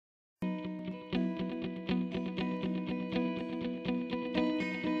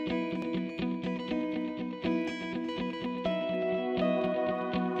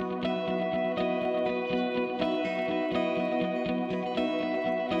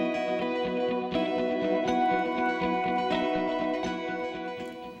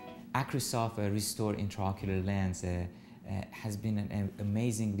Acrysof Restor Intraocular Lens has been an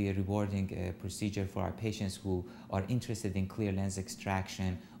amazingly rewarding procedure for our patients who are interested in clear lens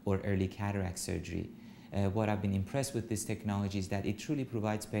extraction or early cataract surgery. What I've been impressed with this technology is that it truly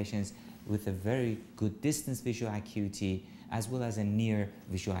provides patients with a very good distance visual acuity as well as a near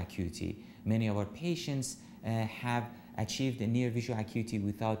visual acuity. Many of our patients have achieved a near visual acuity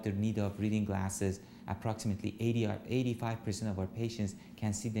without the need of reading glasses. Approximately 80 or 85% of our patients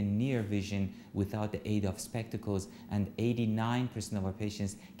can see the near vision without the aid of spectacles, and 89% of our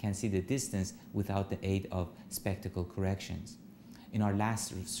patients can see the distance without the aid of spectacle corrections. In our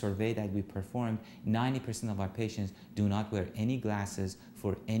last survey that we performed, 90% of our patients do not wear any glasses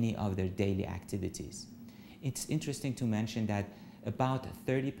for any of their daily activities. It's interesting to mention that about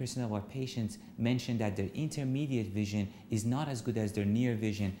 30% of our patients mention that their intermediate vision is not as good as their near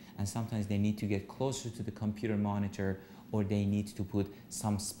vision, and sometimes they need to get closer to the computer monitor or they need to put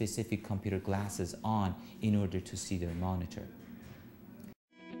some specific computer glasses on in order to see their monitor.